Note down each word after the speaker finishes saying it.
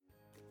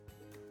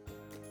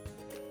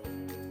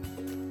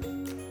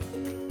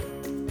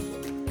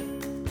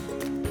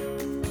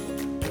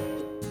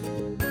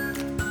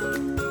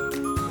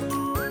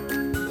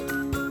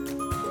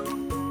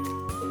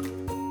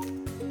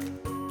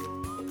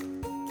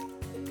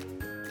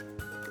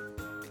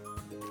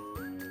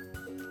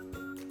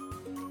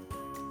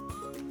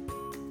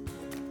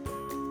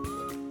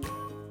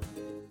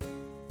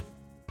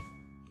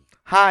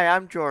Hi,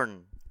 I'm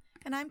Jordan.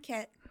 And I'm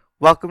Kit.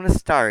 Welcome to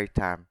Starry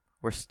Time,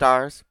 where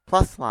stars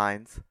plus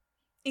lines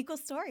Equal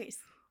stories.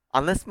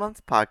 On this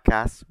month's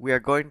podcast, we are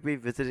going to be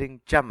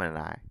visiting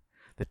Gemini,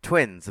 the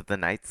twins of the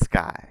night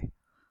sky.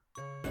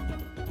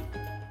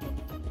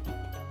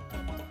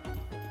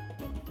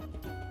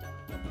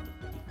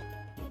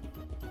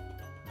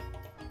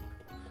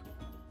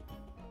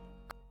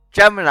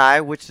 Gemini,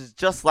 which is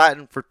just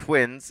Latin for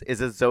twins, is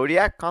a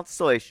zodiac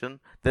constellation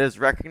that is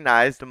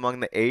recognized among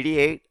the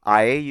 88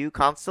 IAU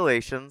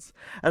constellations,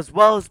 as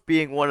well as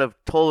being one of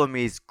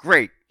Ptolemy's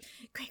great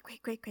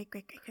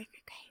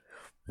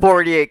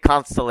 48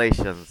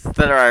 constellations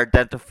that are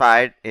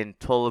identified in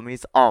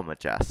Ptolemy's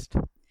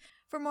Almagest.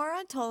 For more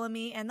on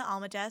Ptolemy and the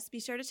Almagest, be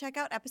sure to check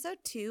out episode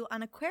 2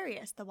 on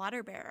Aquarius, the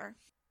water bearer.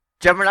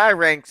 Gemini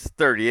ranks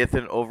 30th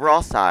in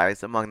overall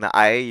size among the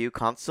IAU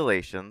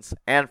constellations,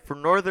 and for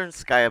northern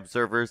sky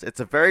observers, it's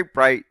a very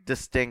bright,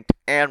 distinct,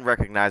 and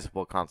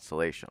recognizable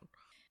constellation.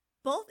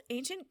 Both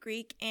ancient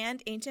Greek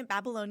and ancient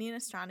Babylonian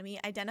astronomy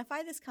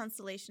identify this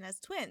constellation as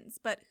twins,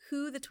 but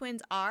who the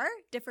twins are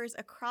differs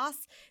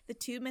across the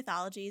two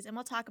mythologies, and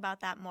we'll talk about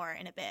that more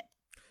in a bit.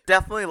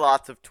 Definitely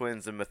lots of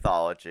twins in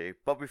mythology,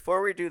 but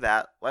before we do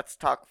that, let's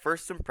talk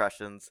first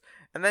impressions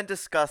and then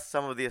discuss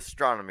some of the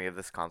astronomy of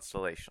this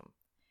constellation.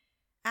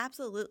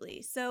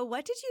 Absolutely. So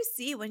what did you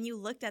see when you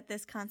looked at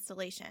this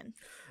constellation?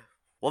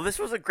 Well, this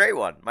was a great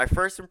one. My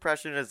first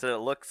impression is that it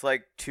looks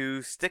like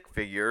two stick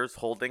figures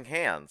holding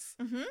hands.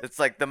 It's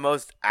like the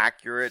most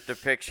accurate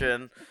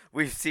depiction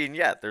we've seen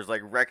yet. There's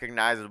like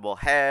recognizable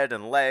head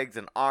and legs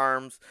and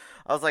arms.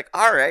 I was like,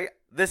 all right,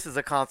 this is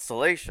a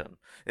constellation.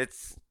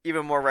 It's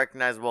even more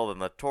recognizable than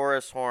the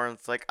Taurus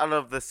horns. Like, out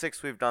of the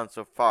 6 we've done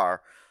so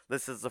far,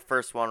 this is the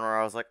first one where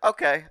I was like,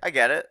 okay, I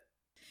get it.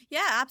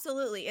 Yeah,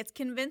 absolutely. It's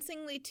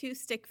convincingly two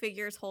stick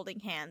figures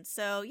holding hands.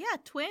 So yeah,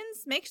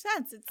 twins make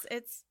sense.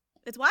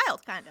 It's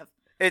wild, kind of.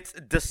 It's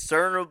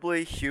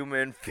discernibly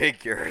human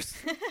figures.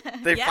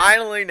 They Yeah.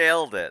 finally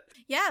nailed it.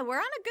 Yeah, we're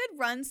on a good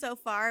run so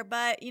far,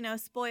 but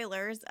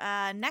spoilers.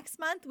 Next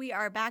month we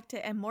are back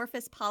to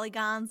amorphous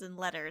polygons and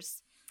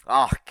letters.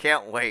 Oh,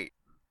 can't wait.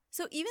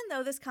 So even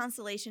though this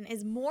constellation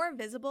is more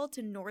visible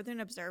to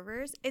northern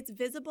observers, it's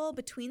visible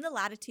between the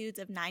latitudes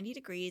of 90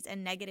 degrees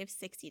and negative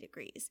 60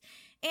 degrees.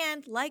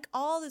 And like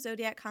all the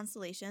zodiac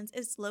constellations,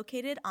 it's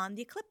located on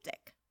the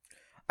ecliptic.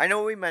 I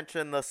know we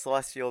mentioned the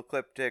celestial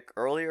ecliptic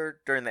earlier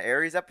during the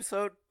Aries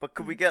episode, but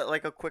could we get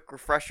like a quick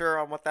refresher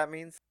on what that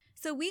means?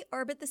 So we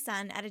orbit the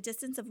sun at a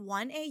distance of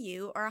 1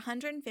 AU or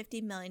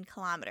 150 million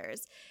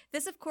kilometers.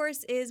 This, of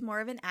course, is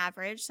more of an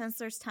average since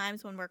there's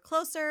times when we're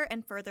closer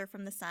and further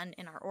from the sun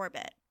in our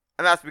orbit.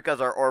 And that's because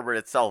our orbit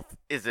itself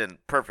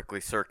isn't perfectly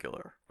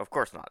circular. Of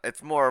course not.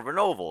 It's more of an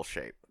oval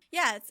shape.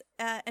 Yeah, it's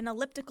an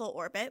elliptical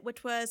orbit,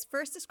 which was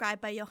first described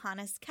by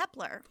Johannes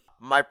Kepler.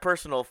 My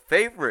personal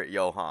favorite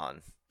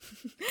Johann.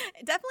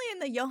 Definitely in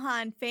the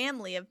Johann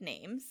family of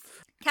names.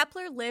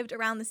 Kepler lived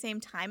around the same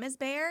time as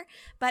Bayer,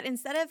 but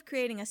instead of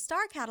creating a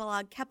star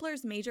catalog,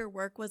 Kepler's major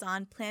work was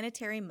on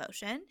planetary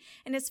motion,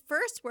 and his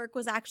first work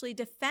was actually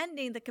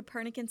defending the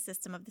Copernican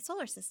system of the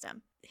solar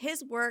system.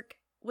 His work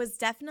was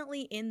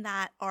definitely in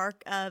that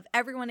arc of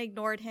everyone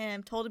ignored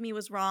him, told him he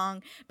was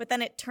wrong, but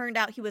then it turned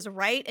out he was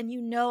right, and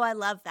I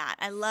love that.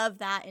 I love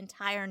that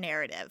entire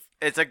narrative.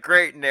 It's a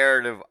great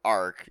narrative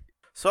arc.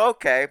 So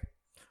okay,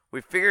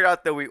 we figured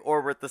out that we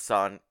orbit the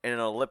sun in an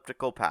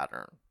elliptical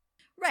pattern.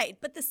 Right,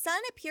 but the sun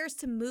appears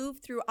to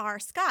move through our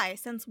sky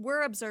since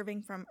we're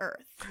observing from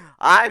Earth.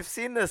 I've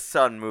seen the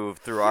sun move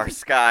through our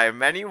sky.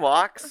 Many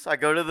walks. I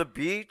go to the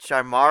beach.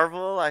 I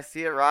marvel. I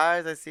see it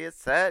rise. I see it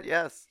set.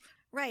 Yes.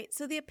 Right,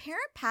 so the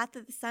apparent path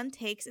that the sun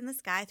takes in the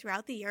sky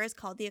throughout the year is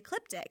called the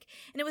ecliptic,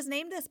 and it was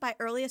named this by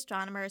early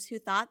astronomers who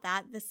thought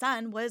that the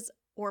sun was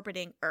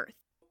orbiting Earth.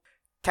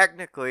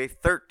 Technically,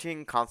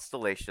 13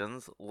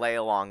 constellations lay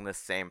along this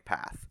same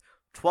path.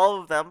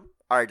 12 of them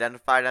are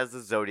identified as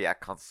the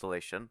zodiac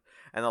constellation,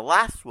 and the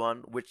last one,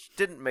 which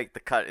didn't make the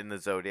cut in the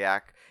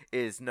zodiac,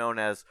 is known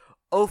as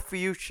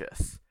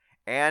Ophiuchus,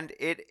 and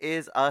it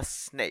is a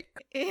snake.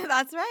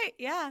 That's right,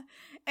 yeah.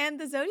 And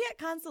the zodiac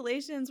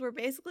constellations were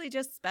basically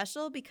just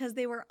special because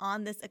they were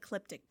on this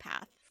ecliptic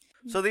path.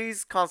 So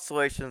these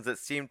constellations that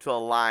seem to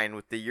align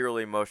with the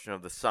yearly motion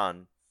of the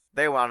sun,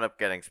 they wound up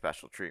getting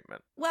special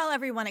treatment. Well,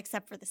 everyone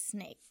except for the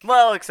snake.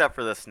 Well, except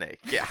for the snake,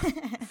 yeah.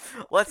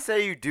 Let's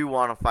say you do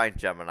want to find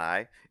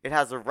Gemini. It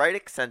has a right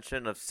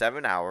extension of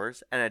 7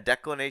 hours and a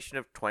declination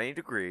of 20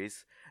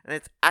 degrees, and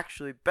it's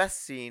actually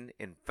best seen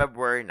in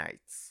February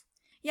nights.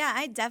 Yeah,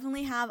 I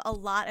definitely have a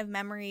lot of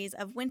memories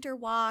of winter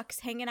walks,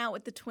 hanging out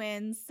with the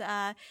twins.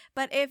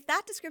 But if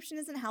that description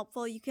isn't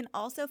helpful, you can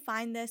also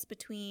find this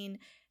between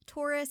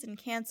Taurus and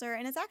Cancer,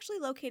 and it's actually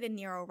located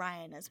near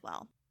Orion as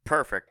well.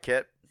 Perfect,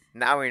 Kit.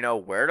 Now we know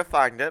where to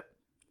find it,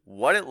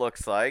 what it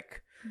looks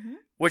like,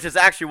 which is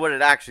actually what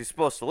it actually is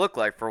supposed to look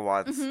like for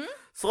once.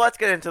 So let's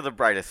get into the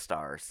brightest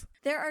stars.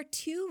 There are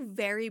 2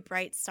 very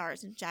bright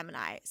stars in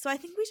Gemini, so I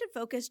think we should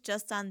focus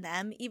just on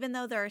them, even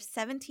though there are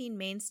 17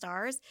 main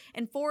stars,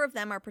 and 4 of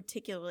them are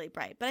particularly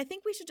bright. But I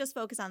think we should just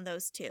focus on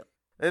those 2.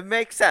 It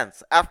makes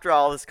sense. After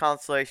all, this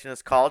constellation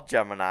is called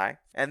Gemini,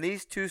 and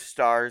these two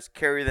stars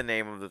carry the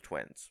name of the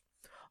twins.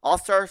 I'll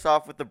start us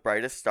off with the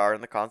brightest star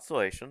in the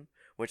constellation,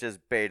 which is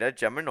Beta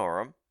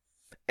Geminorum,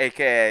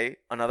 aka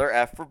another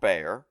F for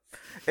Bayer.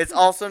 It's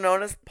also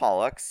known as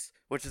Pollux,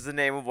 which is the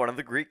name of one of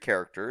the Greek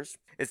characters.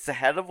 It's the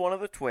head of one of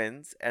the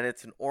twins, and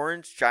it's an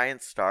orange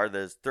giant star that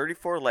is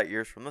 34 light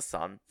years from the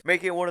sun,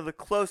 making it one of the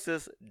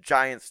closest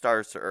giant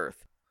stars to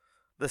Earth.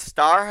 The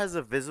star has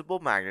a visible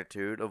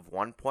magnitude of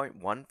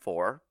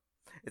 1.14.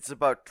 It's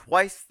about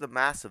twice the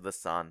mass of the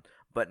sun,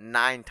 but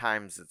 9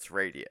 times its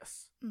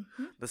radius.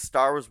 Mm-hmm. The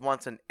star was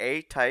once an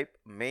A-type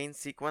main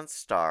sequence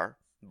star,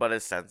 but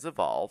has since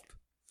evolved.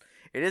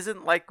 It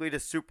isn't likely to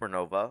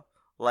supernova,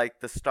 like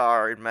the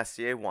star in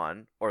Messier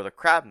 1 or the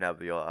Crab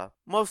Nebula.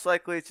 Most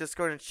likely it's just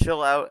going to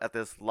chill out at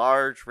this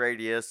large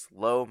radius,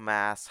 low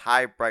mass,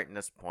 high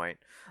brightness point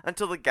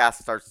until the gas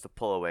starts to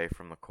pull away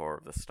from the core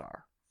of the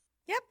star.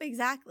 Yep,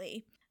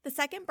 exactly. The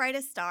second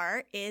brightest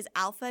star is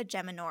Alpha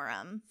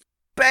Geminorum.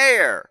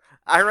 Bayer!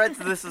 I read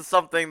this is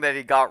something that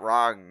he got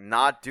wrong,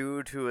 not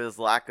due to his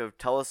lack of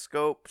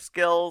telescope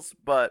skills,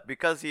 but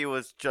because he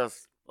was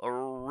just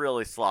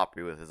really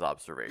sloppy with his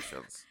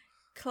observations.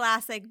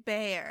 Classic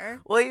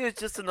Bayer. Well, he was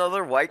just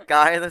another white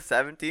guy in the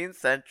 17th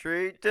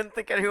century. Didn't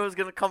think anyone was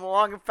going to come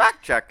along and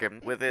fact check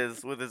him with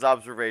his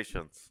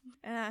observations.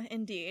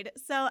 Indeed.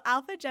 So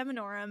Alpha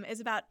Geminorum is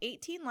about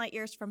 18 light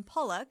years from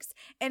Pollux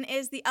and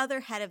is the other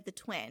head of the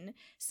twin.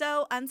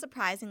 So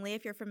unsurprisingly,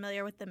 if you're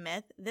familiar with the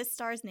myth, this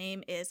star's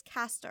name is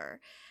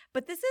Castor.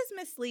 But this is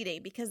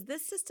misleading because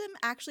this system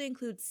actually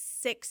includes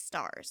 6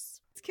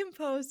 stars. It's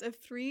composed of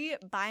 3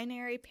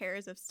 binary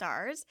pairs of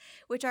stars,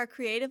 which are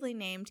creatively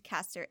named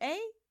Castor A,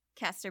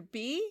 Castor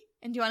B,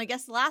 and do you want to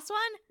guess the last one?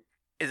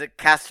 Is it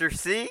Castor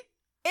C?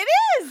 It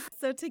is!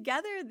 So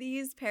together,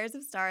 these pairs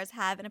of stars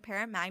have an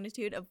apparent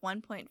magnitude of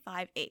 1.58.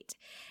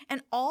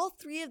 And all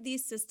 3 of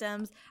these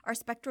systems are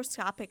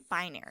spectroscopic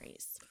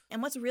binaries.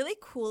 And what's really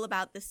cool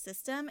about this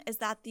system is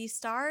that these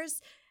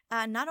stars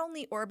not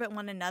only orbit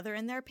one another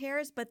in their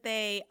pairs, but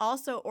they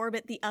also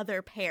orbit the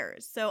other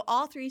pairs. So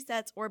all 3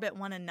 sets orbit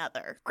one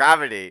another.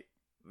 Gravity.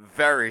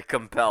 Very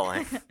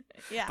compelling.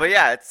 Yeah. But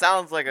yeah, it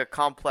sounds like a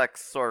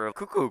complex sort of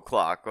cuckoo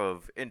clock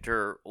of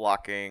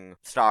interlocking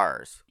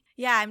stars.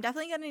 Yeah, I'm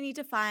definitely going to need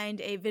to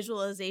find a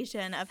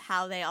visualization of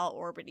how they all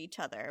orbit each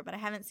other, but I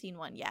haven't seen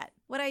one yet.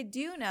 What I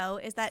do know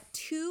is that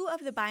 2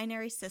 of the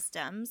binary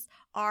systems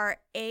are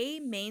A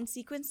main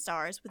sequence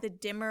stars with a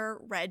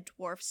dimmer red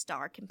dwarf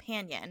star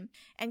companion,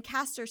 and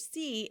Castor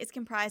C is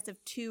comprised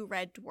of 2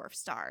 red dwarf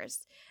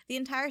stars. The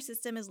entire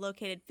system is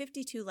located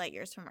 52 light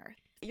years from Earth.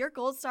 Your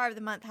gold star of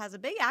the month has a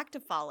big act to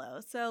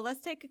follow, so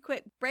let's take a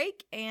quick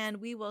break and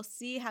we will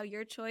see how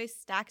your choice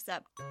stacks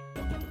up.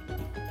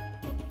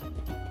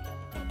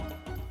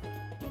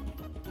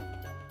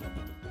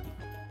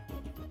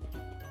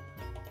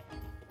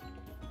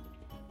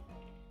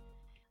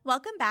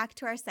 Welcome back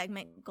to our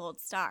segment Gold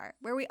Star,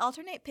 where we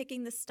alternate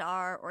picking the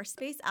star or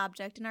space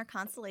object in our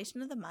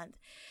constellation of the month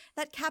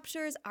that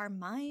captures our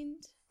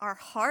mind, our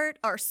heart,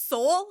 our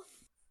soul.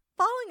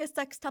 Following a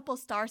sextuple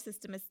star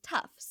system is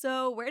tough,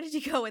 so where did you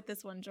go with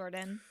this one,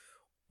 Jordan?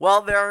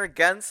 Well, there are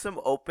again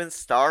some open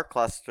star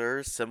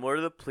clusters similar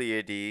to the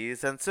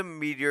Pleiades and some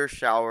meteor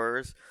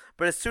showers,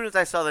 but as soon as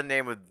I saw the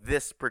name of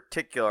this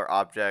particular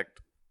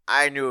object,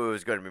 I knew it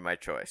was going to be my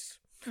choice.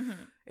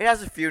 Mm-hmm. It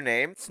has a few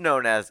names. It's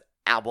known as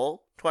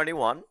Abel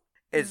 21.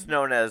 It's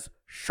known as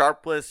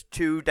Sharpless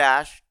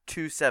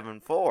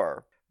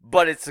 2-274.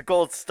 But it's the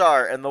gold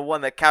star and the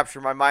one that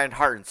captured my mind,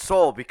 heart, and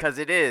soul because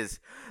it is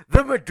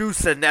the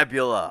Medusa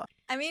Nebula.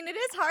 I mean, it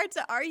is hard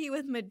to argue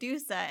with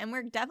Medusa, and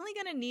we're definitely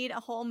going to need a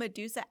whole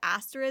Medusa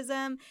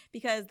asterism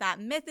because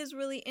that myth is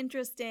really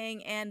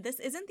interesting, and this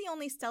isn't the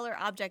only stellar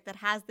object that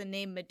has the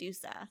name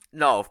Medusa.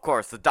 No, of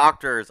course, the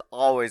Doctor is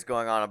always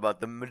going on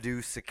about the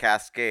Medusa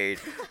Cascade.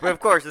 But of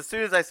course, as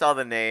soon as I saw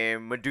the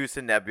name,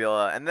 Medusa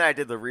Nebula, and then I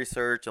did the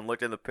research and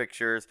looked at the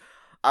pictures,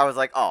 I was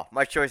like, oh,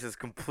 my choice is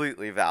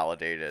completely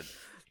validated.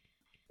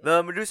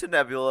 The Medusa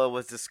Nebula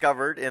was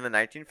discovered in the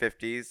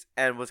 1950s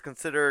and was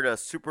considered a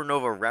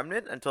supernova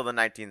remnant until the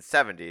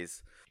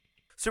 1970s.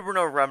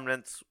 Supernova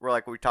remnants were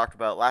like what we talked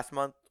about last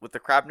month with the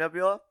Crab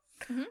Nebula.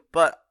 Mm-hmm.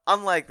 But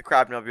unlike the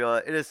Crab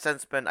Nebula, it has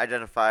since been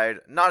identified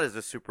not as a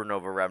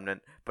supernova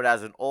remnant, but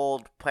as an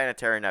old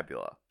planetary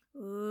nebula.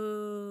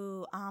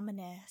 Ooh,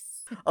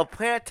 ominous. A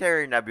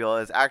planetary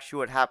nebula is actually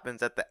what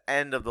happens at the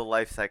end of the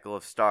life cycle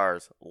of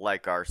stars,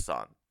 like our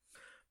sun.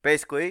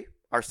 Basically,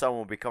 our sun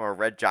will become a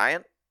red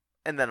giant,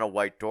 and then a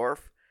white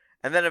dwarf,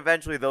 and then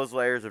eventually those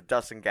layers of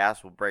dust and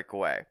gas will break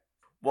away.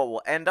 What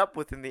we'll end up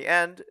with in the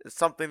end is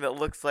something that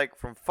looks like,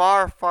 from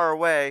far, far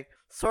away,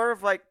 sort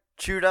of like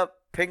chewed up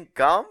pink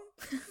gum.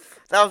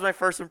 That was my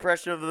first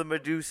impression of the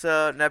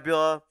Medusa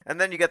Nebula. And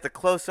then you get the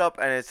close-up,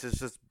 and it's just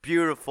this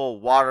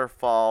beautiful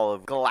waterfall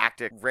of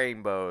galactic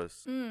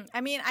rainbows. I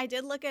mean, I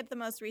did look at the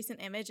most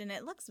recent image, and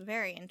it looks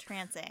very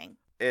entrancing.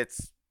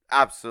 It's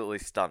absolutely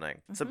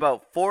stunning. It's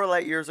about 4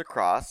 light years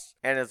across,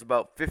 and it's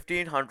about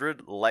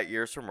 1,500 light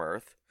years from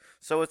Earth.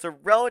 so it's a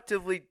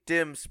relatively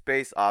dim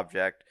space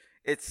object.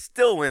 It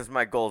still wins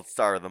my gold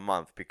star of the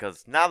month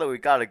because now that we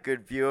got a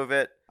good view of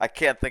it, I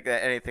can't think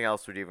that anything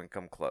else would even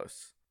come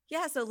close.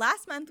 Yeah, so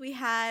last month we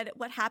had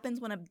what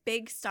happens when a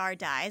big star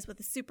dies with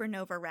a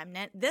supernova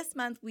remnant. This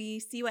month we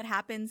see what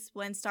happens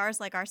when stars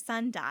like our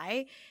sun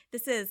die.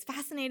 This is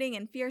fascinating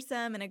and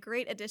fearsome and a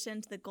great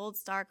addition to the Gold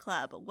Star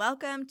Club.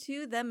 Welcome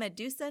to the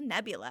Medusa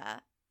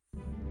Nebula.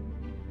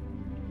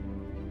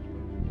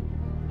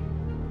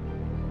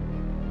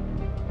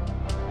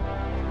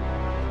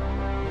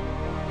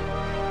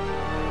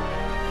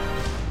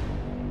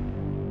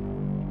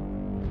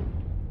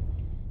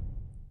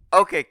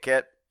 Okay,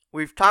 Kit.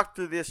 We've talked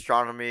through the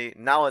astronomy,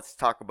 now let's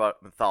talk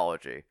about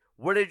mythology.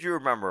 What did you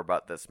remember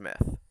about this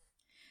myth?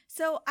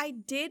 So I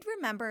did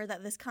remember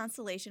that this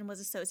constellation was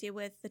associated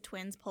with the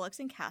twins Pollux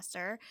and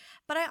Castor,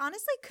 but I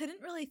honestly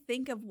couldn't really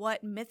think of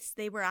what myths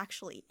they were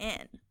actually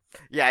in.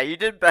 Yeah, you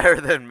did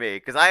better than me,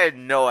 because I had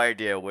no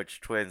idea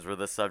which twins were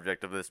the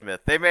subject of this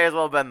myth. They may as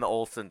well have been the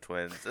Olsen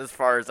twins, as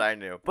far as I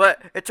knew.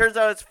 But it turns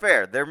out it's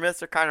fair. Their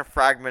myths are kind of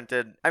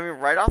fragmented. I mean,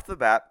 right off the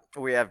bat,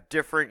 we have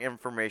differing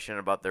information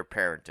about their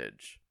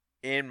parentage.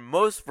 In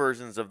most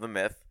versions of the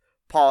myth,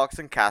 Pollux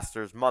and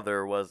Castor's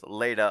mother was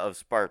Leda of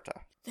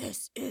Sparta.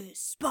 This is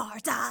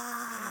Sparta!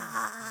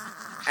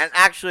 And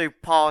actually,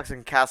 Pollux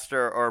and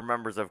Castor are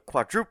members of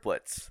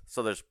quadruplets.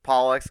 So there's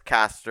Pollux,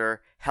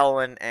 Castor,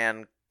 Helen,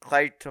 and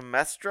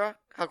Clytemnestra?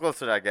 How close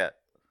did I get?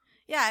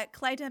 Yeah,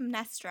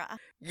 Clytemnestra.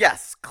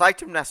 Yes,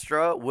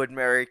 Clytemnestra would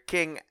marry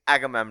King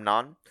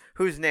Agamemnon,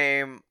 whose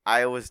name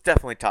I was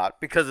definitely taught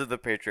because of the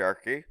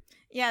patriarchy.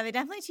 Yeah, they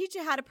definitely teach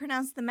you how to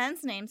pronounce the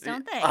men's names,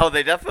 don't they? Oh,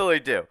 they definitely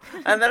do.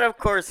 And then, of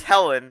course,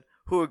 Helen,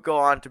 who would go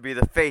on to be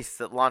the face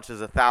that launches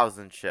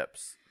 1,000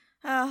 ships.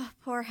 Oh,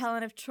 poor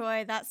Helen of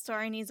Troy. That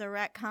story needs a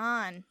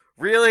retcon.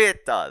 Really,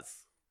 it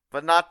does.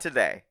 But not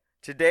today.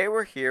 Today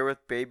we're here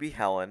with baby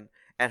Helen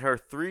and her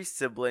 3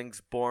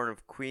 siblings born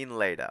of Queen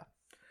Leda.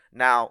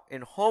 Now,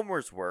 in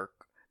Homer's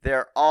work, they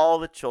are all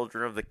the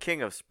children of the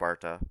king of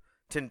Sparta,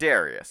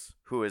 Tyndareus,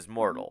 who is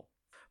mortal.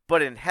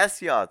 But in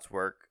Hesiod's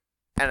work,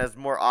 and as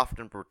more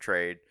often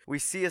portrayed, we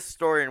see a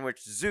story in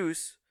which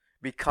Zeus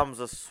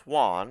becomes a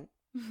swan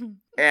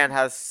and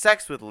has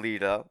sex with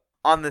Leda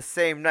on the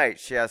same night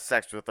she has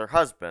sex with her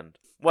husband.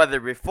 Whether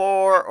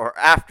before or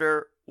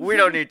after, we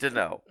don't need to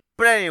know.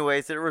 But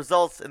anyways, it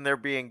results in there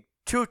being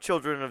 2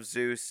 children of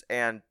Zeus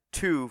and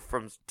 2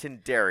 from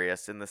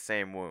Tyndareus in the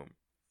same womb.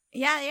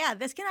 Yeah,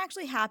 this can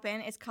actually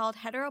happen. It's called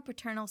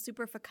heteropaternal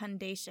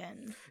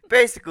superfecundation.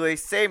 Basically,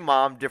 same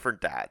mom, different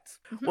dads.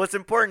 What's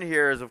important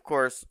here is, of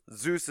course,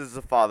 Zeus is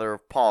the father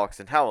of Pollux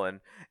and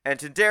Helen, and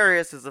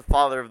Tyndareus is the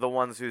father of the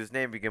ones whose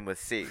name begin with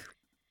C,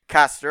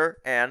 Castor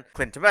and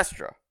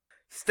Clytemnestra.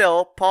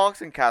 Still,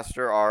 Pollux and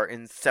Castor are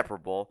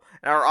inseparable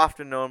and are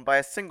often known by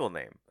a single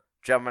name,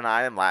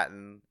 Gemini in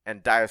Latin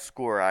and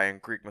Dioscuri in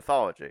Greek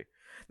mythology.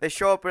 They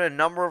show up in a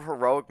number of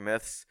heroic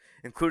myths,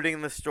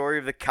 including the story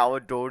of the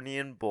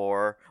Caledonian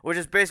boar, which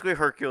is basically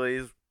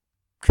Hercules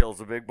kills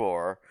a big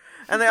boar.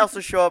 And they also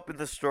show up in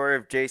the story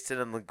of Jason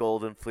and the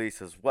Golden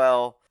Fleece as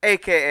well,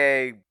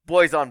 aka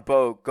boys on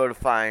boat go to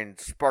find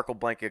Sparkle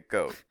Blanket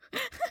Goat.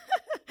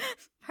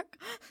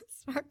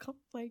 Sparkle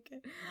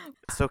Blanket.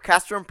 So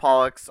Castor and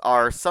Pollux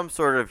are some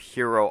sort of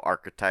hero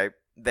archetype.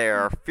 They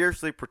are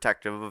fiercely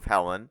protective of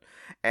Helen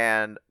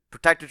and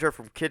protected her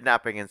from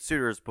kidnapping and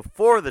suitors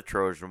before the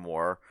Trojan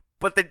War,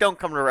 but they don't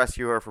come to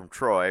rescue her from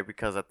Troy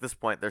because at this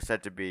point they're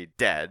said to be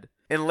dead.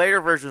 In later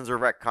versions or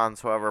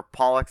retcons, however,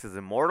 Pollux is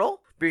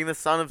immortal, being the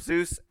son of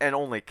Zeus, and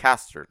only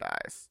Castor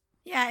dies.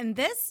 Yeah, and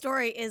this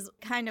story is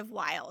kind of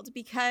wild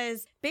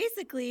because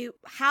basically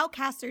how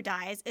Castor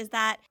dies is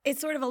that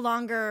it's sort of a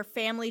longer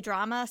family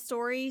drama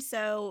story.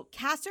 So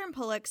Castor and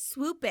Pollux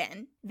swoop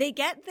in. They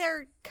get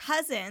their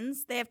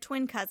cousins. They have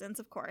twin cousins,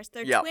 of course.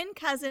 Their twin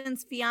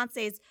cousins'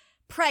 fiancés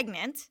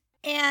pregnant.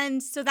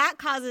 And so that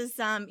causes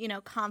some,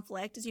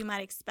 conflict, as you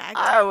might expect.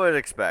 I would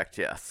expect,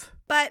 yes.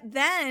 But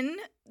then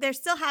they're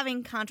still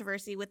having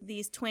controversy with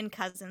these twin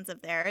cousins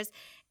of theirs.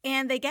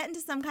 And they get into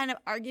some kind of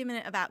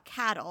argument about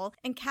cattle.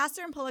 And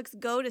Castor and Pollux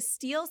go to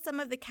steal some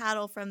of the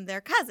cattle from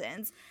their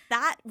cousins.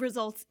 That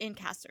results in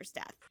Castor's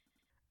death.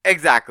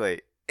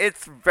 Exactly.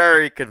 It's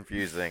very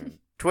confusing.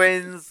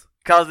 Twins,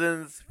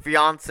 cousins,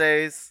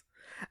 fiancés.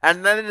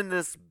 And then in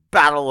this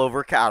battle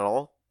over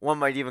cattle, one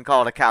might even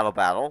call it a cattle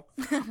battle,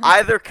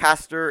 either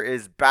Castor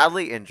is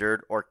badly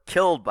injured or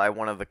killed by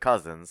one of the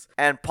cousins,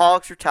 and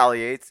Pollux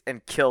retaliates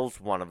and kills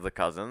one of the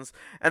cousins,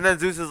 and then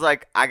Zeus is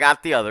like, I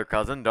got the other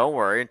cousin, don't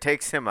worry, and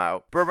takes him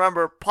out. But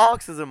remember,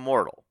 Pollux is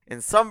immortal.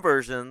 In some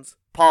versions,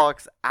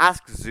 Pollux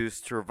asks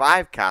Zeus to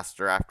revive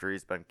Castor after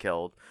he's been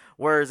killed,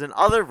 whereas in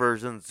other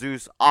versions,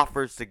 Zeus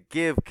offers to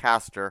give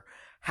Castor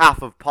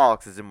half of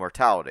Pollux's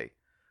immortality.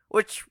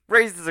 Which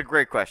raises a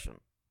great question.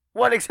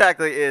 What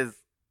exactly is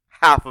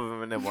half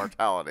of an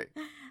immortality?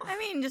 I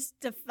mean, just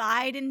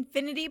divide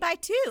infinity by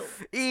 2.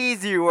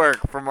 Easy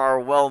work from our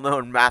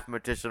well-known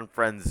mathematician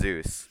friend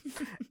Zeus.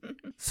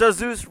 So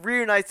Zeus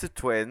reunites the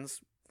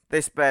twins.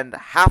 They spend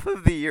half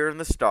of the year in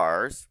the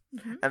stars,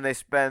 and they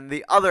spend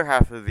the other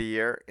half of the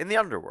year in the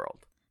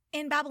underworld.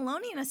 In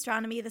Babylonian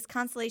astronomy, this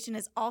constellation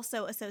is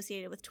also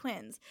associated with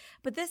twins,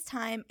 but this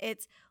time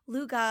it's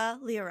Luga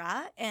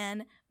Lyra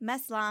and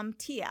Meslam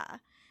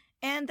Tia.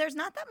 And there's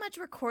not that much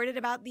recorded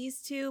about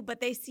these two, but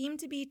they seem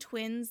to be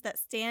twins that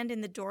stand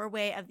in the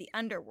doorway of the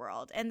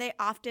underworld, and they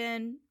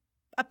often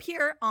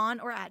appear on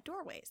or at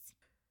doorways.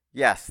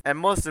 Yes, and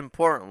most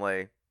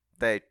importantly,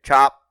 they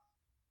chop,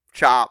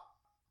 chop,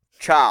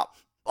 chop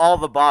all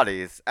the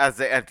bodies as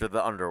they enter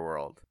the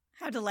underworld.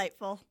 How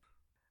delightful.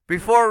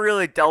 Before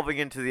really delving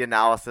into the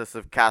analysis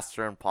of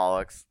Castor and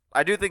Pollux,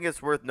 I do think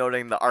it's worth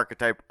noting the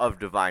archetype of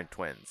divine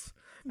twins,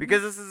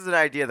 because this is an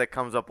idea that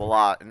comes up a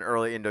lot in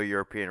early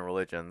Indo-European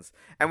religions,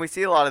 and we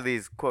see a lot of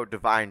these, quote,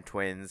 divine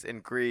twins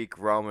in Greek,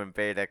 Roman,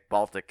 Vedic,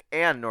 Baltic,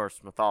 and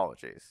Norse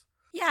mythologies.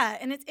 Yeah,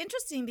 and it's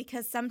interesting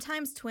because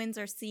sometimes twins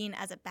are seen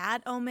as a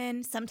bad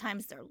omen,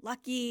 sometimes they're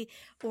lucky,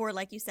 or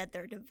like you said,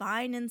 they're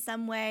divine in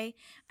some way.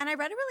 And I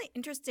read a really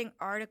interesting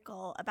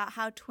article about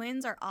how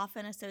twins are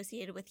often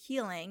associated with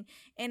healing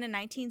in a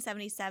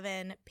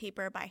 1977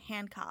 paper by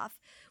Hancock,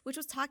 which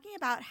was talking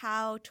about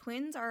how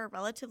twins are a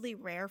relatively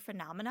rare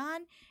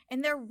phenomenon,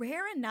 and they're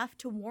rare enough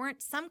to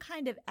warrant some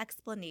kind of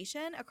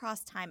explanation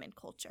across time and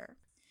culture.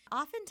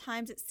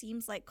 Oftentimes, it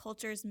seems like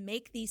cultures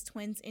make these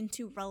twins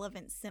into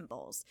relevant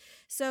symbols.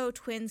 So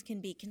twins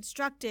can be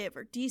constructive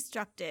or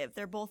destructive.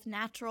 They're both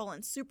natural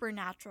and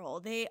supernatural.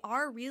 They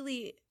are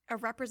really a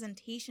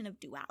representation of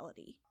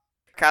duality.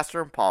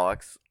 Castor and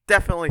Pollux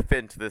definitely fit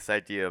into this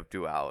idea of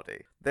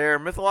duality. Their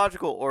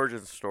mythological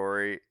origin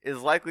story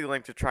is likely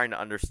linked to trying to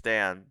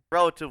understand a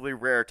relatively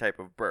rare type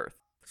of birth.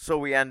 So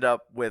we end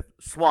up with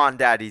Swan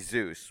Daddy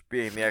Zeus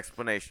being the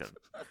explanation.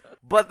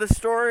 But the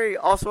story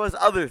also has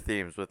other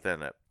themes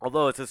within it.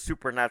 Although it's a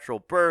supernatural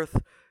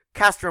birth,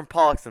 Castor and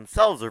Pollux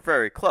themselves are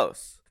very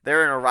close.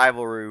 They're in a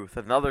rivalry with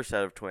another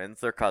set of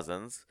twins, their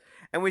cousins,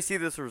 and we see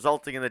this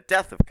resulting in the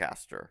death of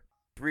Castor.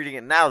 Reading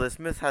it now, this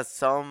myth has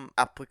some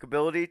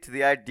applicability to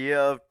the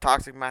idea of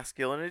toxic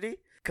masculinity,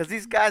 because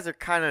these guys are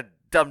kind of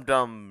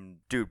dumb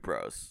dude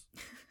bros.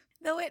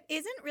 Though it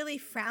isn't really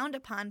frowned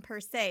upon per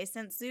se,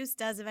 since Zeus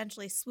does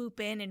eventually swoop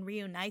in and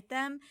reunite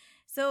them.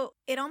 So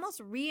it almost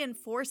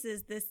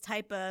reinforces this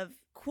type of,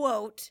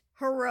 quote,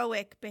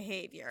 heroic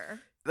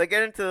behavior. They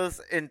get into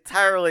this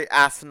entirely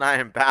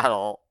asinine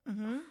battle,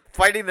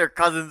 fighting their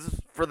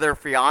cousins for their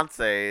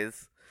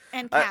fiancés.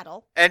 And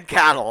cattle. And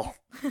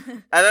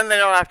then they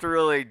don't have to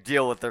really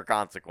deal with their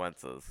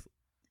consequences.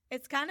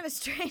 It's kind of a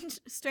strange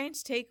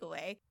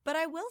takeaway. But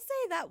I will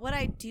say that what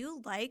I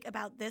do like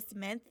about this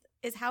myth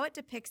is how it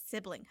depicts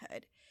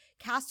siblinghood.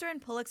 Castor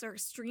and Pollux are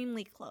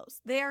extremely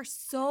close. They are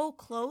so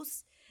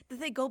close that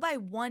they go by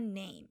one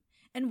name,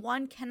 and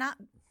one cannot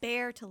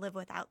bear to live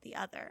without the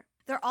other.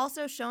 They're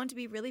also shown to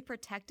be really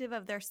protective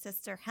of their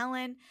sister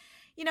Helen.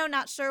 You know,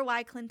 not sure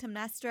why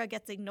Clytemnestra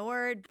gets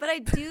ignored, but I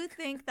do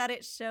think that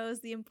it shows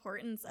the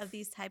importance of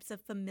these types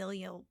of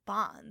familial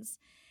bonds.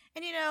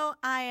 And you know,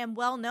 I am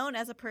well known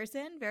as a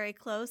person very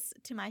close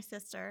to my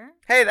sister.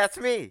 Hey, that's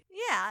me!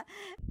 Yeah,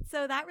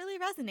 so that really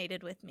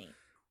resonated with me.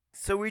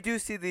 So we do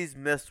see these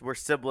myths where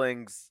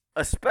siblings,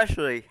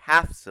 especially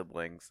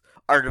half-siblings,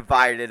 are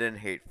divided and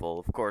hateful.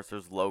 Of course,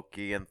 there's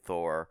Loki and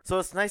Thor. So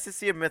it's nice to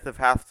see a myth of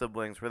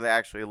half-siblings where they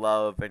actually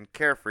love and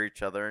care for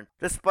each other,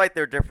 despite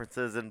their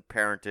differences in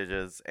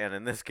parentages and,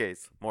 in this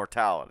case,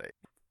 mortality.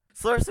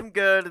 So there's some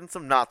good and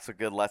some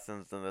not-so-good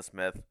lessons in this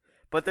myth,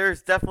 but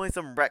there's definitely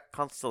some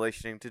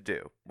reconciliating to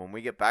do when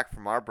we get back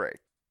from our break.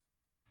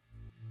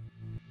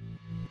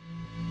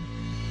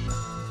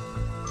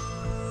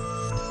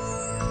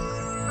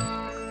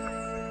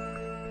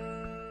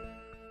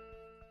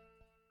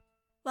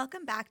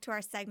 Welcome back to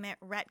our segment,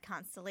 Ret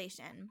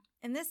Constellation.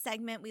 In this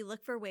segment, we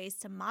look for ways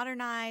to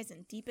modernize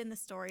and deepen the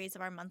stories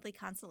of our monthly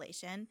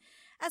constellation,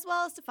 as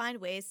well as to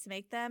find ways to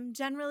make them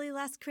generally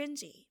less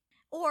cringy.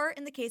 Or,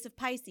 in the case of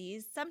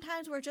Pisces,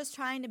 sometimes we're just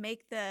trying to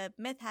make the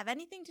myth have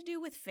anything to do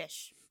with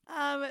fish.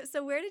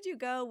 So where did you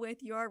go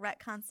with your Ret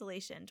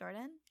Constellation,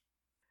 Jordan?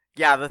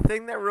 Yeah, the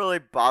thing that really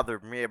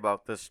bothered me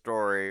about this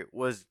story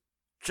was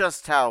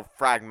just how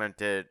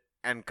fragmented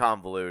and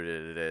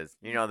convoluted it is.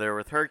 You know, they're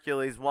with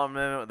Hercules one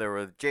minute, they're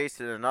with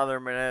Jason another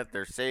minute,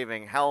 they're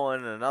saving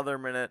Helen another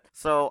minute.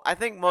 So I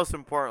think most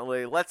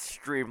importantly, let's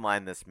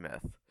streamline this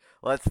myth.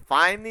 Let's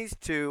find these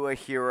two a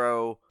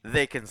hero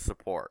they can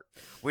support.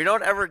 We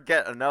don't ever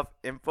get enough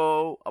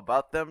info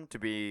about them to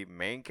be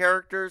main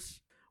characters.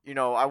 You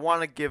know, I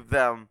want to give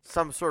them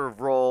some sort of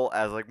role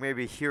as like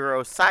maybe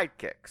hero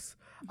sidekicks,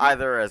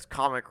 either as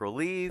comic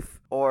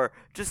relief or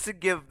just to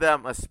give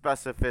them a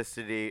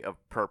specificity of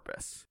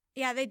purpose.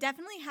 Yeah, they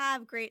definitely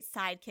have great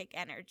sidekick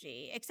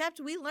energy,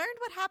 except we learned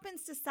what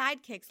happens to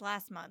sidekicks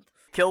last month.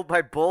 Killed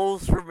by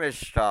bulls from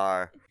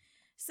Ishtar.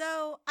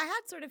 So I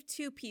had sort of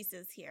two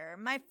pieces here.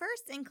 My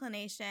first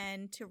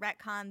inclination to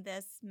retcon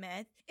this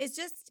myth is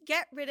just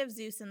get rid of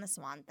Zeus and the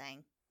swan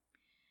thing.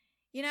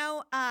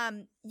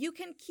 You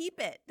can keep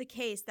it the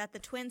case that the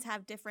twins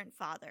have different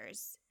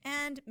fathers.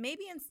 And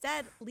maybe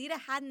instead, Lita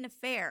had an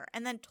affair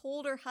and then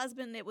told her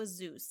husband it was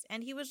Zeus.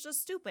 And he was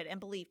just stupid and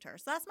believed her.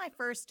 So that's my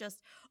first just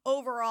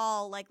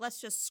overall,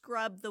 let's just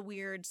scrub the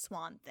weird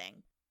swan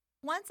thing.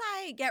 Once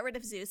I get rid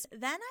of Zeus,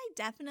 then I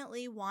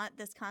definitely want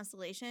this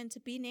constellation to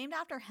be named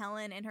after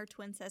Helen and her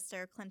twin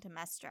sister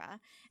Clytemnestra,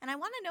 and I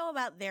want to know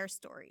about their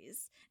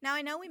stories. Now,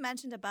 I know we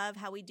mentioned above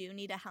how we do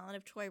need a Helen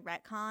of Troy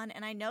retcon,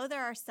 and I know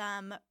there are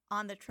some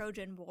on the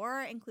Trojan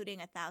War, including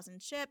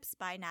 1,000 Ships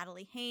by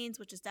Natalie Haynes,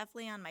 which is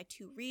definitely on my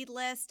to-read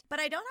list,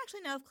 but I don't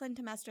actually know if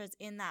Clytemnestra is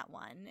in that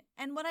one.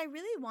 And what I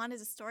really want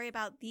is a story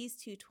about these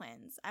two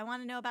twins. I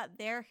want to know about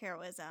their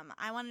heroism.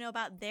 I want to know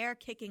about their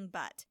kicking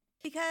butt.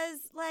 Because,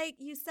 like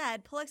you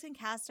said, Pollux and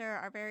Castor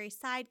are very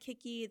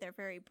sidekicky, they're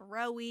very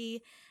bro-y,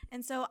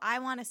 and so I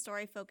want a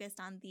story focused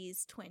on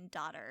these twin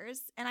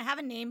daughters. And I have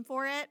a name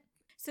for it.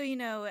 So,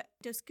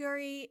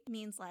 Dioscuri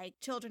means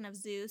children of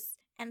Zeus,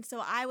 and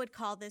so I would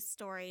call this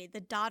story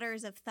The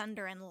Daughters of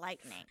Thunder and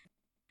Lightning.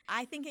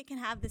 I think it can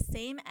have the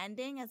same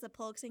ending as the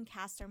Pollux and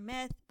Castor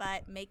myth,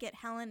 but make it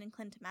Helen and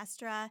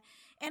Clytemnestra.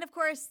 And of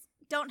course,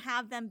 don't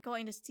have them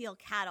going to steal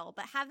cattle,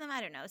 but have them,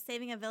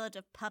 saving a village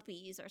of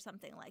puppies or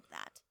something like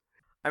that.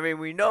 I mean,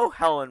 we know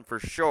Helen for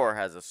sure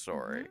has a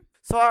story. Mm-hmm.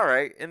 So,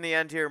 alright, in the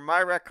end here,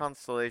 my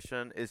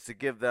reconstellation is to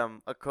give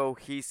them a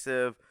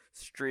cohesive,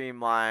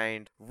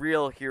 streamlined,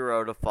 real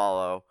hero to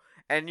follow.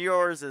 And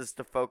yours is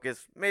to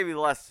focus maybe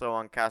less so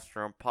on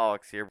Castor and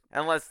Pollux here.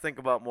 And let's think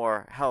about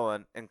more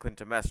Helen and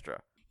Clytemnestra.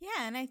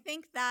 Yeah, and I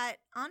think that,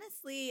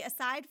 honestly,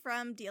 aside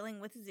from dealing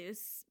with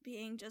Zeus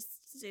being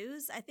just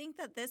Zeus, I think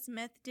that this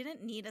myth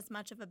didn't need as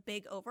much of a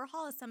big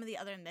overhaul as some of the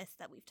other myths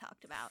that we've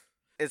talked about.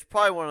 It's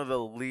probably one of the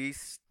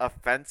least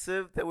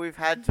offensive that we've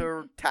had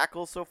to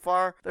tackle so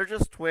far. They're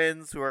just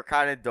twins who are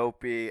kind of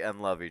dopey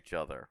and love each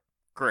other.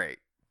 Great.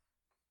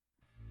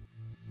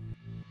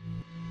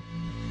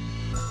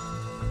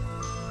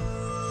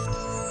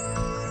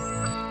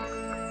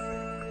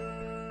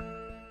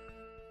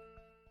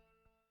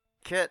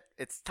 Kit,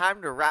 it's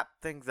time to wrap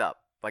things up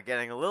by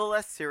getting a little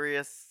less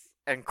serious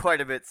and quite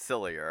a bit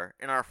sillier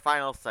in our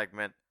final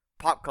segment,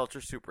 Pop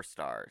Culture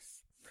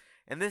Superstars.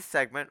 In this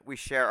segment, we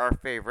share our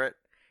favorite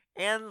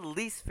and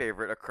least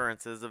favorite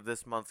occurrences of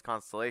this month's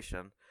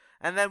constellation,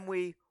 and then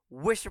we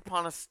wish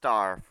upon a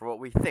star for what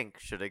we think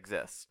should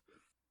exist.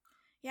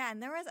 Yeah,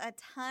 and there was a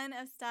ton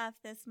of stuff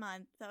this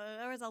month, so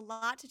there was a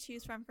lot to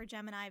choose from for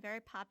Gemini,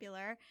 very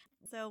popular.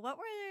 So what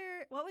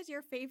was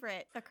your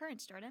favorite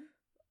occurrence, Jordan?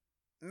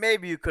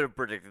 Maybe you could have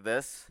predicted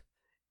this.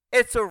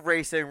 It's a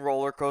racing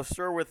roller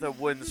coaster with a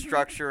wooden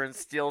structure and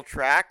steel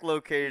track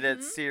located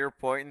at Cedar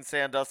Point in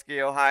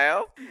Sandusky,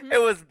 Ohio.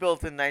 It was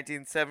built in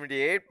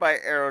 1978 by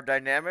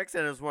Aerodynamics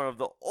and is one of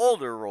the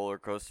older roller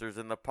coasters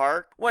in the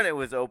park. When it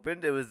was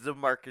opened, it was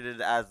marketed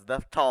as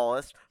the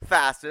tallest,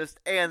 fastest,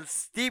 and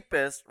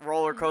steepest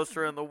roller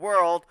coaster in the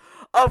world.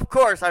 Of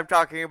course, I'm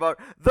talking about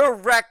the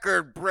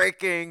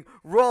record-breaking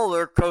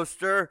roller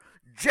coaster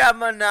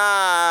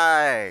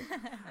Gemini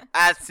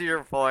at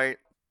Cedar Point.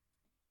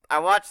 I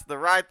watched the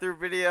ride-through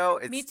video.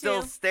 It's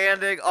still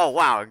standing. Oh,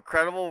 wow.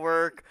 Incredible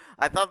work.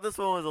 I thought this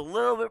one was a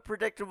little bit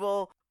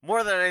predictable.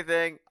 More than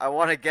anything, I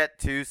want to get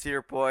to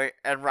Cedar Point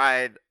and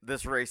ride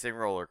this racing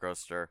roller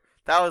coaster.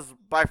 That was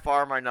by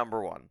far my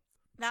number one.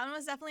 That one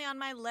was definitely on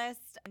my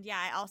list. And yeah,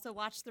 I also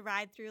watched the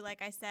ride through.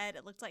 Like I said,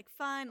 it looked like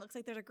fun. Looks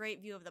like there's a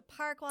great view of the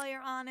park while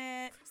you're on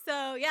it.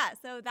 So yeah,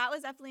 so that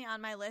was definitely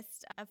on my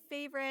list of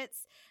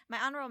favorites. My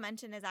honorable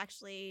mention is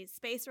actually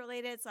space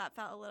related, so that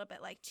felt a little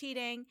bit like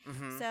cheating.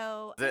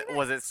 So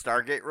was it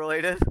Stargate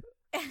related?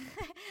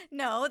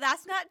 No,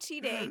 that's not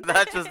cheating.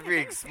 That's just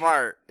being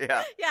smart.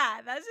 Yeah.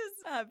 Yeah, that's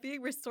just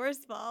being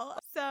resourceful.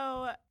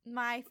 So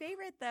my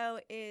favorite, though,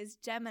 is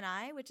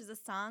Gemini, which is a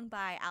song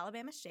by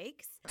Alabama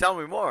Shakes. Tell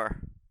me more.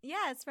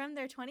 Yeah, it's from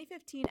their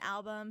 2015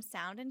 album,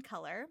 Sound and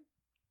Color.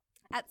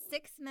 At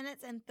 6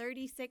 minutes and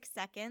 36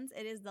 seconds,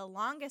 it is the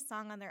longest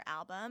song on their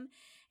album.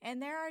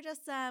 And there are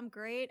just some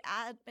great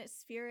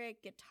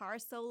atmospheric guitar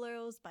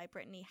solos by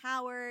Brittany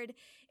Howard.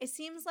 It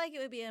seems like it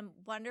would be a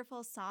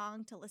wonderful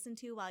song to listen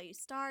to while you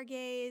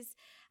stargaze.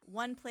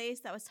 One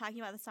place that was talking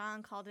about the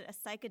song called it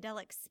a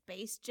psychedelic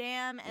space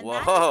jam. And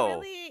that's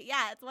really,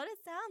 yeah, it's what it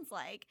sounds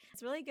like.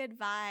 It's really good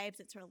vibes.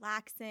 It's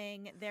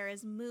relaxing. There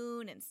is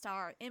moon and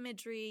star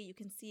imagery. You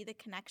can see the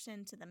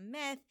connection to the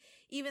myth,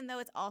 even though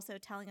it's also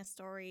telling a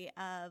story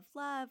of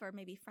love or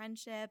maybe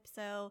friendship.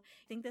 So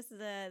I think this is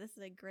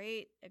a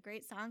great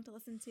song to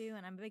listen to,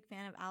 and I'm a big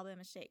fan of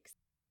Alabama Shakes.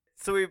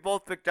 So we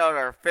both picked out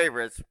our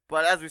favorites,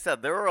 but as we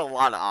said, there were a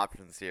lot of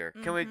options here.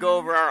 Can we go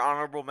over our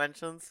honorable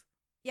mentions?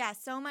 Yeah,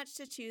 so much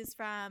to choose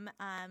from.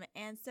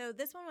 And so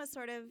this one was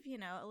sort of,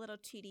 a little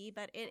cheaty,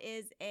 but it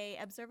is a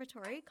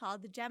observatory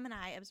called the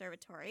Gemini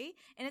Observatory.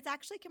 And it's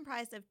actually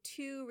comprised of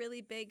two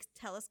really big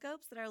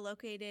telescopes that are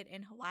located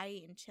in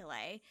Hawaii and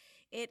Chile.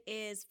 It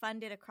is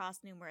funded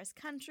across numerous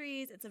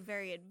countries. It's a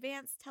very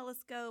advanced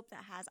telescope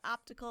that has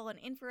optical and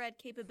infrared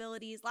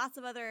capabilities, lots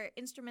of other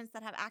instruments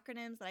that have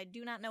acronyms that I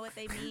do not know what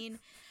they mean.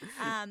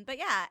 But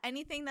yeah,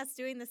 anything that's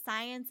doing the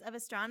science of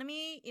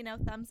astronomy,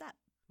 thumbs up.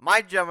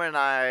 My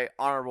Gemini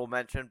honorable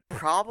mention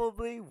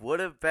probably would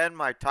have been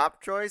my top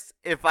choice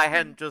if I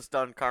hadn't just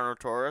done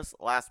Carnotaurus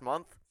last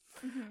month.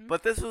 Mm-hmm.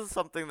 But this was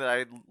something that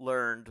I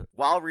learned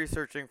while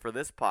researching for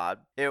this pod.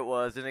 It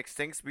was an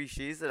extinct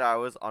species that I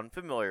was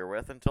unfamiliar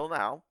with until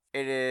now.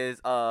 It is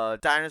a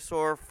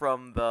dinosaur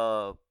from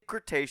the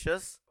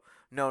Cretaceous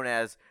known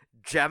as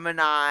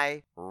Gemini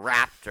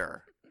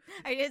raptor.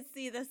 I did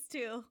see this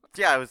too.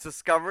 Yeah, it was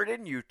discovered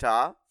in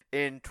Utah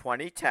in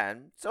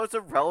 2010, so it's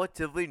a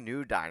relatively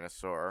new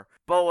dinosaur.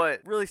 But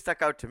what really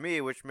stuck out to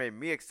me, which made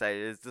me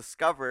excited, is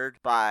discovered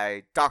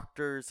by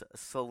doctors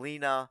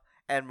Selena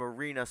and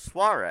Marina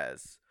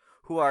Suarez,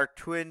 who are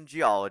twin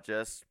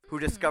geologists who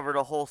discovered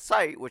a whole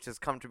site, which has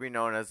come to be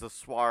known as the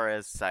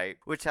Suarez site,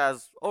 which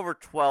has over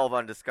 12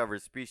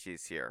 undiscovered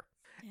species here.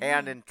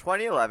 And in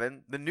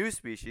 2011, the new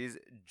species,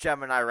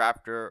 Gemini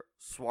raptor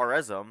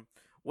suarezum,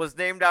 was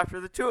named after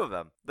the two of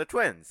them, the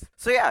twins.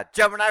 So yeah,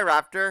 Gemini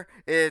raptor,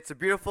 it's a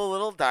beautiful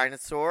little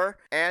dinosaur,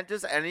 and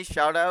just any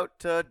shout out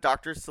to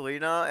Dr.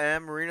 Selena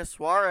and Marina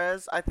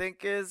Suarez, I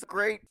think is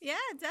great. Yeah,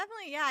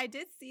 definitely. Yeah, I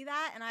did see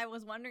that, and I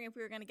was wondering if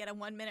we were going to get a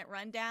 1-minute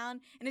rundown,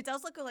 and it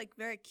does look like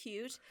very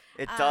cute.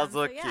 It does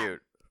look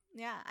cute.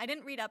 Yeah, I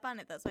didn't read up on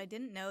it, though, so I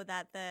didn't know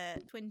that the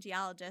twin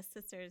geologist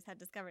sisters had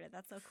discovered it.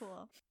 That's so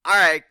cool. All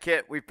right,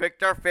 Kit, we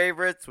picked our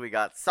favorites. We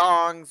got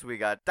songs, we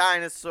got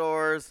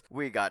dinosaurs,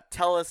 we got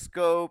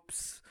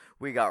telescopes,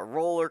 we got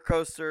roller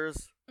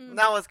coasters.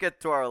 Now let's get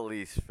to our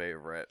least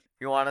favorite.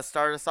 You want to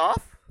start us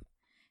off?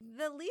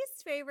 The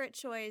least favorite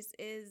choice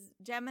is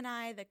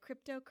Gemini, the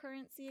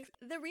cryptocurrency.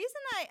 The reason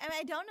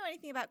I don't know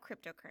anything about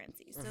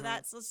cryptocurrency, so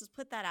let's just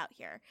put that out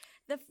here.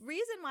 The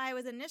reason why I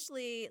was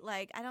initially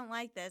like, I don't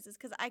like this is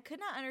because I could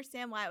not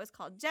understand why it was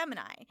called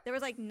Gemini. There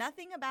was like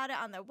nothing about it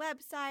on the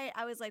website.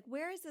 I was like,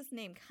 where is this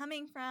name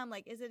coming from?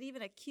 Like, is it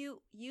even a cute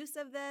use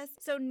of this?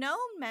 So no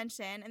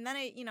mention. And then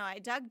I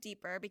dug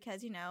deeper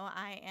because,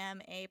 I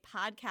am a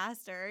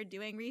podcaster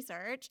doing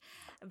research,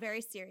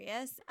 very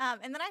serious.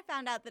 And then I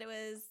found out that it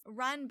was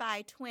run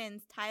by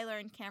twins Tyler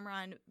and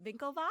Cameron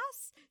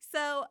Winklevoss.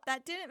 So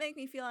that didn't make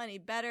me feel any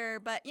better,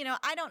 but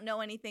I don't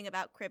know anything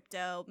about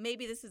crypto.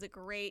 Maybe this is a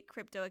great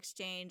crypto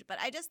exchange, but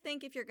I just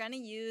think if you're going to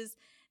use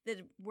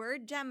the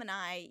word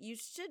Gemini, you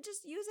should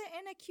just use it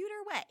in a cuter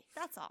way.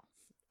 That's all.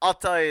 I'll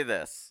tell you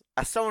this.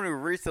 As someone who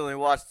recently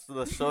watched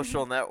The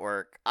Social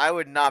Network, I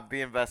would not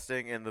be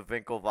investing in the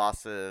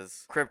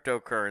Winklevoss's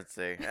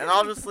cryptocurrency, and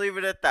I'll just leave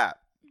it at that.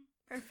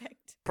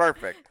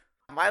 Perfect.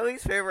 My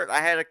least favorite, I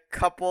had a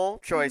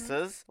couple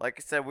choices. Like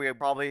I said, we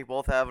probably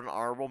both have an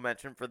honorable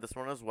mention for this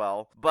one as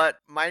well. But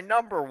my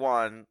number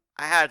one,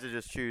 I had to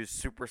just choose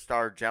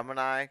Superstar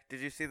Gemini. Did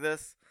you see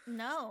this?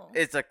 No.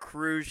 It's a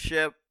cruise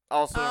ship,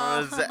 also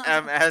known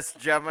as MS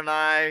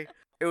Gemini.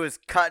 It was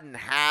cut in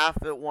half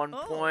at one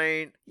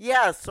point.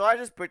 Yeah, so I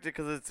just picked it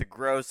because it's a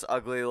gross,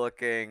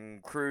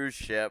 ugly-looking cruise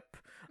ship.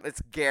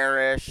 It's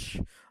garish.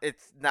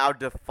 It's now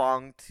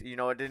defunct.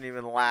 It didn't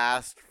even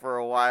last for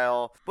a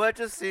while. But it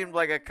just seemed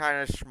like a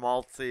kind of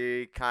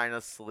schmaltzy, kind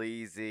of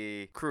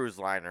sleazy cruise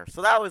liner.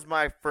 So that was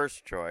my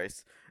first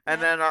choice. And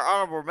then our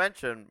honorable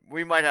mention,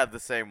 we might have the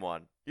same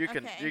one. You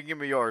can give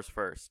me yours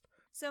first.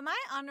 So my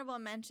honorable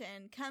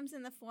mention comes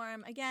in the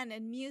form, again,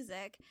 in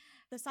music,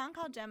 the song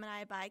called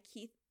Gemini by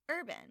Keith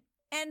Urban.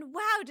 And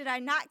wow, did I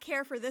not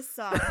care for this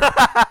song.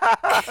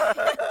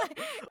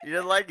 You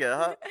didn't like it,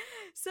 huh?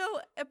 So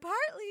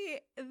partly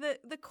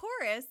the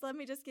chorus, let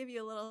me just give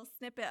you a little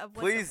snippet of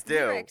what the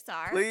lyrics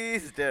are.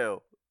 Please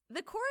do.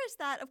 The chorus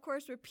that, of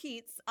course,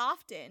 repeats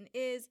often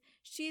is,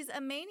 she's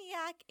a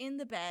maniac in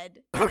the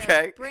bed, a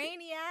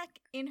brainiac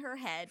in her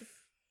head.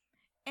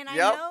 And I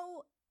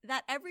know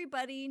that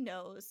everybody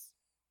knows,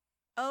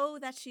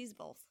 that she's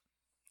both.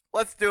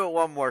 Let's do it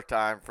one more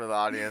time for the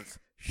audience.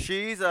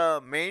 She's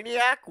a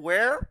maniac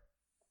where?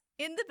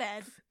 In the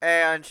bed.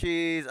 And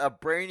she's a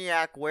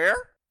brainiac where?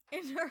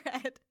 In her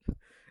head.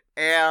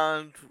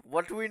 And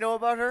what do we know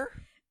about her?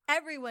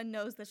 Everyone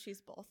knows that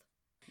she's both.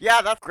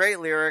 Yeah, that's great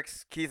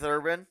lyrics, Keith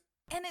Urban.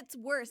 And it's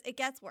worse. It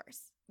gets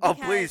worse. Oh,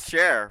 please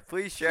share.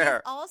 Please share.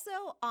 He's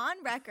also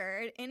on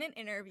record in an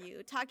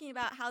interview talking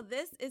about how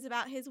this is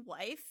about his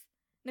wife,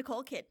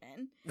 Nicole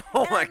Kidman.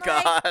 Oh my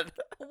God.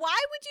 Why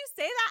would you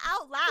say that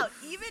out loud,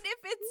 even if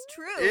it's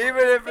true?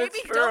 Even if Maybe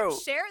it's true.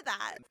 Don't share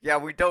that. Yeah,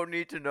 we don't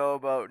need to know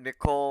about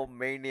Nicole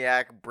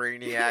Maniac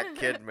Brainiac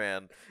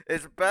Kidman.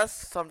 It's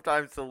best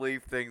sometimes to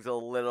leave things a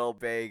little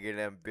vague and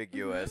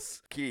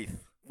ambiguous.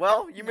 Keith,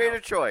 well, you made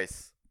a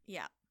choice.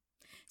 Yeah.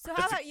 So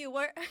how about you?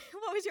 What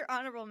was your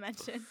honorable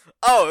mention?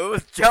 Oh, it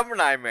was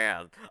Gemini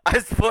Man. I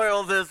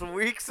spoiled this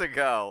weeks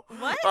ago.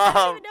 What? I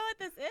don't even know what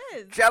this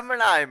is.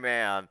 Gemini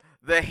Man,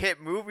 the hit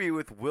movie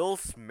with Will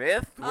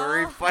Smith,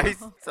 where he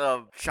fights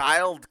a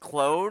child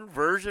clone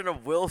version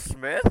of Will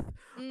Smith.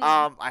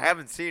 I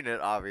haven't seen it,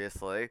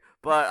 obviously,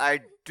 but I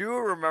do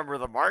remember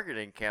the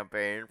marketing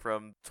campaign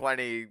from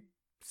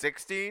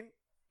 2016.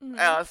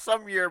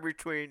 Some year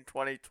between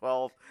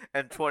 2012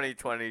 and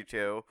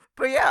 2022.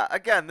 But yeah,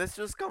 again, this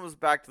just comes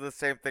back to the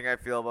same thing I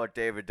feel about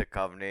David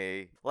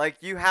Duchovny. Like,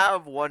 you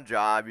have one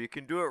job, you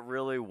can do it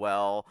really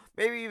well,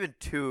 maybe even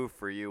two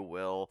for you,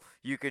 Will.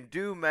 You can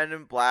do Men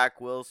in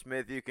Black Will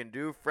Smith, you can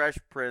do Fresh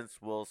Prince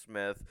Will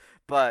Smith,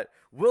 but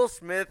Will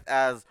Smith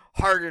as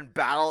hardened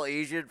battle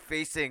agent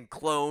facing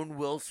clone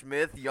Will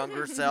Smith,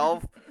 younger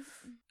self?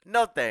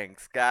 No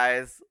thanks,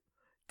 guys.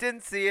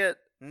 Didn't see it.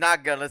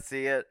 Not gonna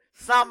see it.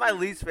 It's not my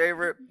least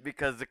favorite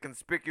because the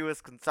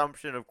conspicuous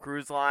consumption of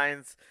cruise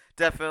lines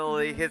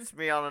definitely hits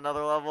me on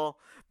another level.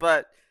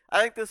 But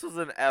I think this was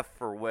an F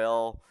for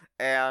Will,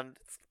 and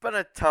it's been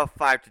a tough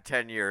 5 to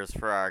 10 years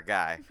for our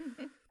guy.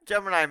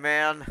 Gemini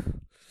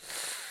Man.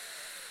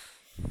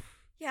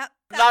 Yeah.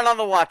 Not on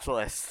the watch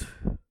list.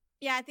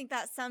 Yeah, I think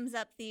that sums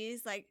up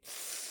these, like,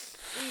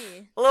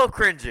 a little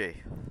cringy.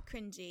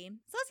 Cringy.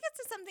 So let's get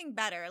to something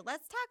better.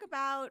 Let's talk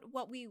about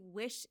what we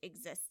wish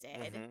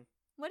existed.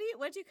 What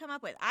did you come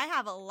up with? I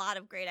have a lot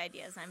of great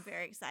ideas. I'm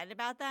very excited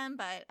about them,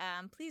 but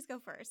please go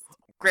first.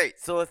 Great.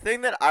 So the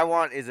thing that I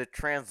want is a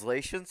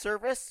translation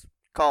service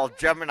called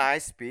Gemini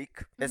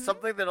Speak. It's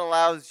something that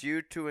allows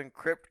you to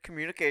encrypt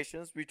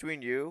communications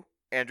between you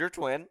and your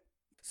twin.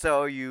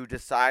 So you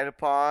decide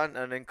upon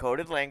an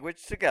encoded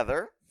language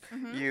together.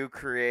 You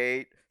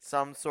create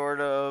some sort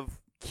of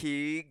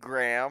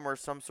keygram or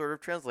some sort of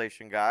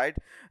translation guide,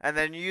 and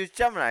then you use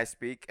Gemini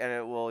Speak, and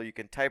you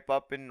can type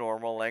up in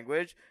normal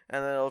language,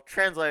 and then it'll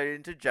translate it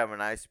into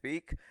Gemini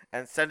Speak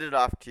and send it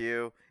off to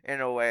you in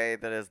a way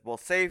that is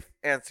both safe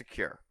and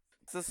secure.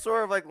 It's a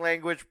sort of like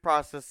language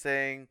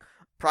processing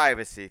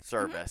privacy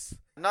service.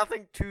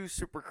 Nothing too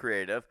super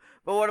creative.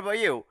 But what about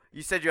you?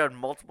 You said you had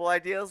multiple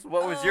ideas.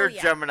 What was your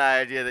Gemini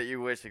idea that you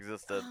wish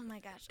existed? Oh my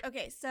gosh.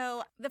 Okay,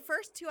 so the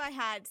first two I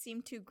had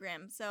seemed too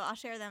grim, so I'll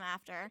share them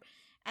after.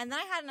 And then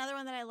I had another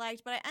one that I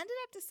liked, but I ended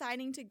up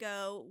deciding to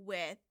go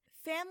with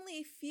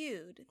Family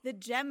Feud, the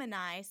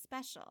Gemini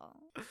special.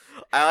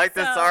 I like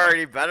this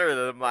already better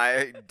than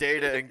my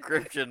data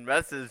encryption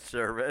message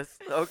service.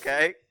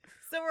 Okay.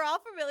 So we're all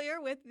familiar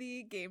with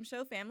the game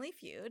show Family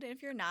Feud. And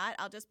if you're not,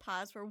 I'll just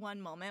pause for one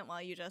moment while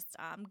you just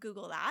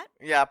Google that.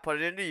 Yeah, put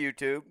it into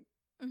YouTube.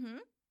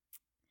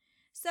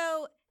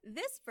 So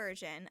this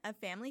version of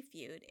Family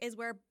Feud is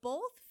where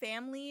both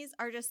families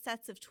are just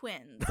sets of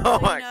twins. Oh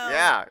my,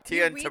 yeah,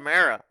 Tia and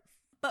Tamara.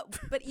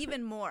 But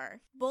even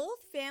more, both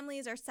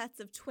families are sets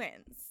of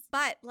twins,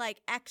 but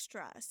like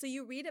extra. So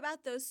you read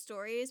about those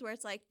stories where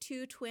it's like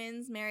two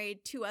twins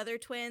married two other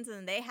twins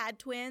and they had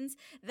twins.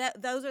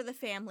 Those are the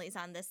families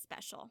on this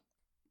special.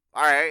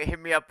 All right, hit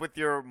me up with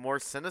your more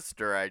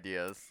sinister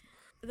ideas.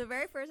 The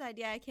very first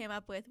idea I came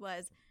up with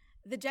was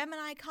the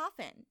Gemini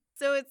coffin.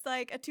 So it's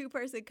like a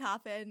two-person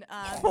coffin,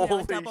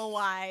 double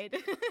wide.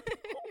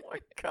 Oh my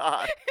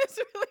God. It's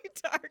really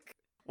dark.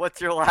 What's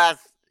your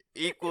last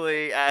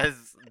equally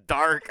as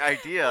dark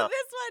idea? Well,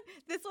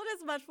 this one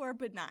is much more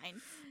benign.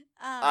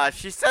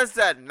 She says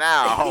that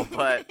now,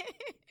 but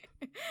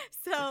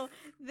so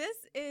this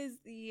is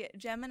the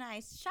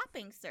Gemini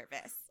shopping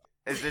service.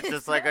 Is it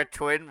just like a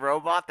twin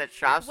robot that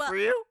shops for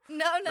you?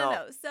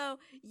 No. So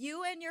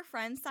you and your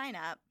friends sign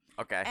up.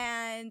 Okay.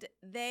 And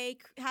they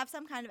have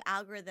some kind of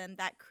algorithm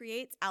that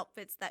creates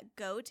outfits that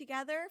go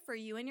together for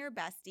you and your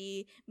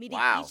bestie, meeting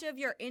each of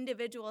your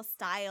individual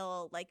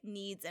style like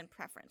needs and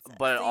preferences.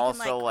 But so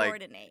also can,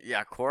 coordinate.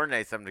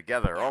 Coordinates them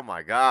together. Yeah. Oh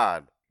my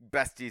God.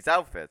 Bestie's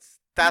outfits.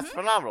 That's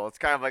phenomenal. It's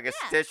kind of like a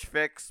Stitch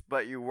Fix,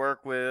 but you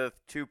work with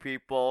two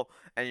people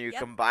and you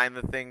combine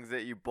the things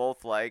that you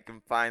both like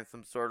and find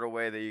some sort of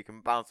way that you can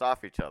bounce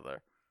off each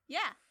other. Yeah.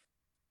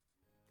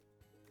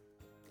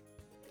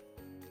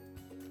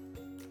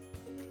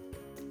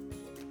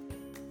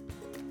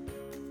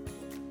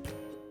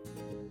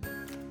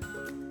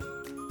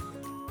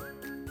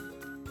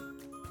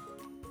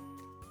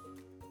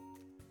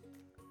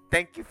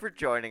 Thank you for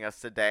joining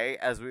us today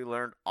as we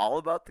learned all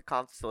about the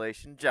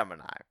constellation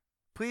Gemini.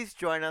 Please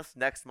join us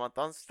next month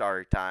on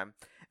Storytime,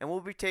 and we'll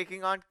be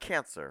taking on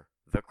Cancer,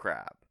 the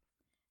crab.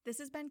 This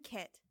has been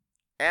Kit.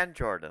 And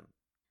Jordan.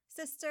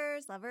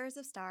 Sisters, lovers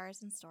of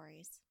stars and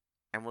stories.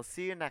 And we'll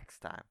see you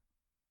next time.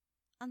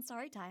 On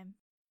Storytime.